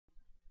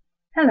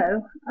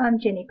Hello, I'm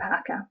Jenny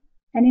Parker,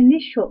 and in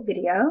this short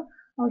video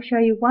I'll show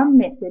you one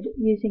method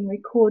using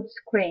Record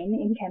Screen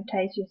in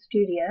Camtasia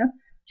Studio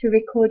to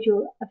record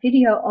a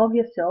video of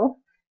yourself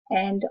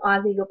and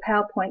either your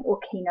PowerPoint or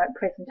Keynote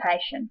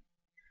presentation.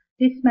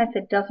 This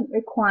method doesn't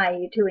require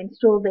you to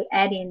install the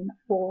add-in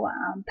for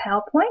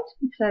PowerPoint,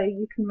 so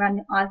you can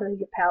run either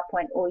your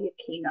PowerPoint or your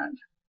Keynote.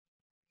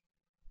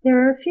 There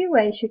are a few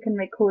ways you can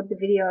record the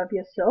video of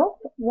yourself.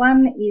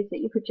 One is that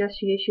you could just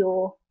use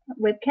your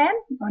webcam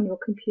on your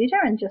computer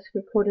and just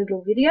record a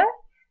little video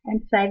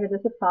and save it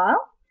as a file.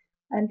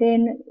 And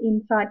then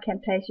inside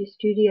Camtasia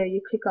Studio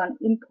you click on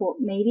Import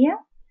Media.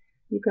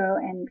 You go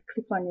and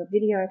click on your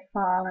video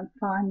file and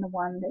find the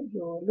one that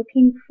you're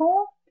looking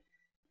for.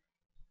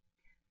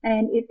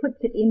 And it puts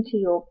it into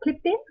your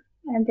clip bin,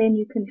 and then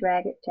you can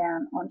drag it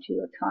down onto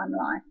your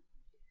timeline.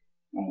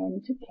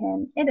 And you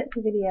can edit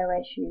the video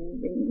as you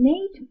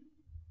need. You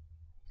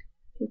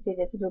can see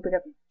there's a little bit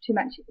of too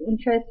much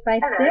intro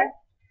space there.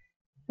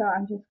 So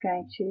I'm just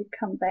going to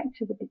come back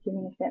to the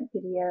beginning of that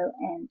video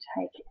and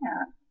take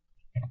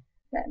out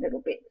that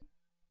little bit.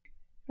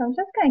 So I'm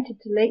just going to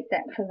delete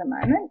that for the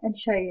moment and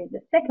show you the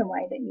second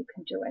way that you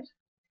can do it.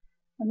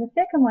 And the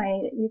second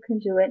way that you can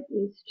do it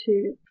is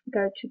to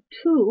go to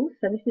Tools,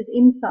 so this is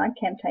inside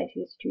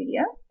Camtasia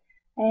Studio,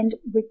 and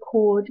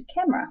Record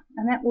Camera.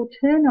 And that will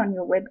turn on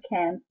your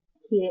webcam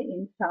here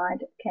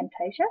inside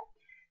Camtasia.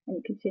 And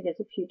you can see there's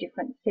a few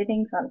different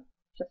settings. I'll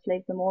just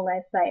leave them all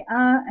as they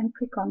are and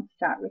click on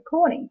Start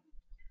Recording.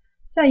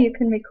 So you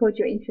can record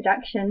your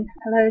introduction.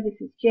 Hello,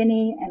 this is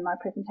Jenny and my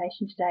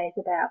presentation today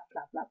is about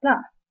blah blah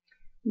blah.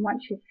 And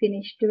once you've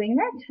finished doing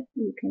that,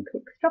 you can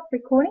click Stop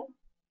Recording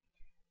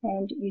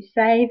and you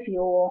save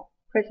your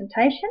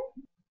presentation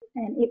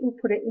and it will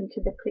put it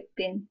into the clip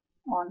bin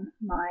on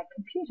my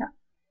computer.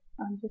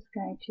 I'm just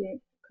going to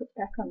click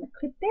back on the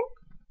clip bin,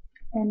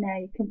 and now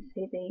you can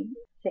see the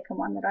second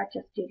one that I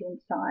just did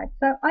inside.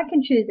 So I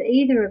can choose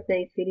either of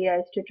these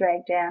videos to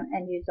drag down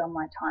and use on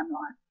my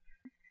timeline.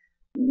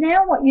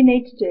 Now what you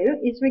need to do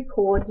is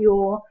record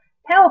your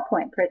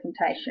PowerPoint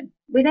presentation.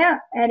 Without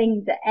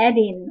adding the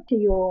add-in to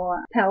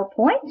your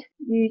PowerPoint,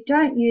 you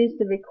don't use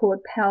the Record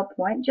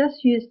PowerPoint,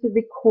 just use the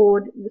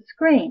Record the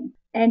Screen.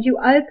 And you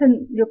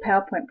open your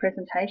PowerPoint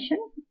presentation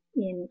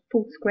in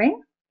full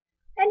screen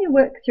and you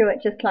work through it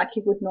just like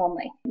you would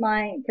normally.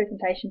 My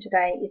presentation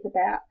today is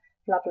about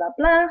blah blah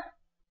blah.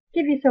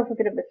 Give yourself a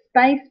bit of a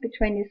space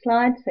between your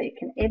slides so you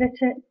can edit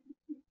it.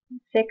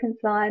 Second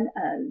slide,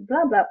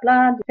 blah blah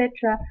blah,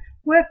 etc.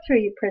 Work through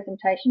your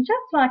presentation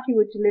just like you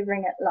were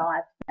delivering it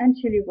live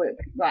until you work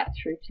right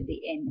through to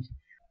the end.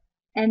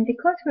 And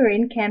because we're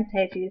in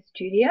Camtasia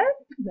Studio,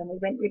 when we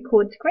went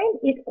Record Screen,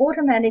 it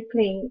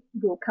automatically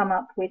will come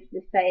up with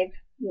the save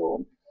your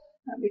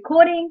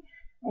recording,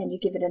 and you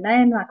give it a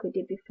name like we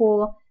did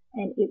before,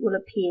 and it will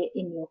appear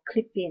in your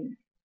clip bin.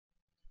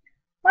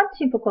 Once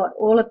you've got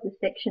all of the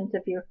sections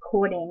of your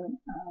recording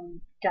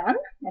done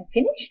and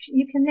finished,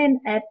 you can then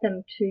add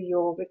them to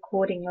your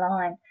recording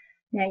line.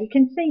 Now you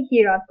can see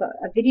here I've got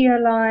a video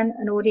line,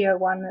 an audio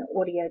one, and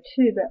audio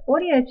two, but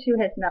audio two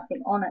has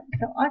nothing on it,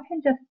 so I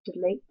can just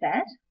delete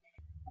that.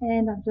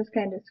 And I'm just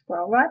going to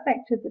scroll right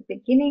back to the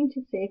beginning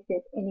to see if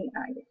there's any,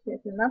 yes,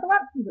 there's another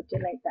one, we'll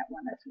delete that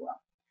one as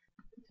well.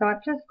 So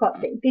I've just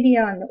got the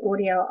video and the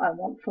audio I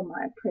want for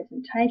my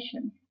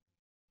presentation.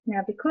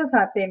 Now because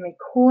I've been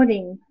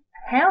recording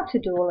how to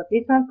do all of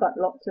this, I've got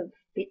lots of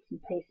bits and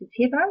pieces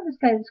here, but I'm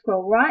just going to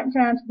scroll right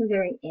down to the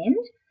very end,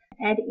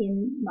 add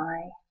in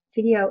my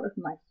video of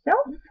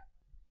myself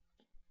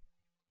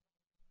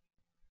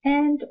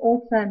and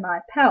also my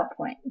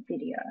PowerPoint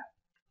video.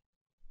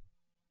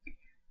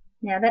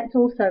 Now that's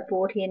also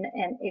brought in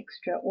an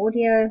extra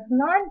audio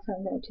line, so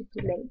I'm going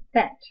to delete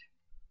that.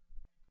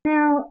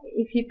 Now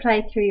if you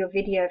play through your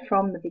video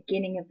from the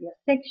beginning of your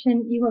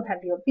section, you will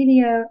have your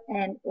video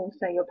and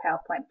also your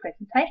PowerPoint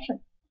presentation.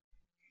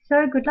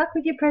 So good luck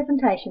with your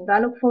presentations. I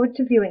look forward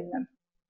to viewing them.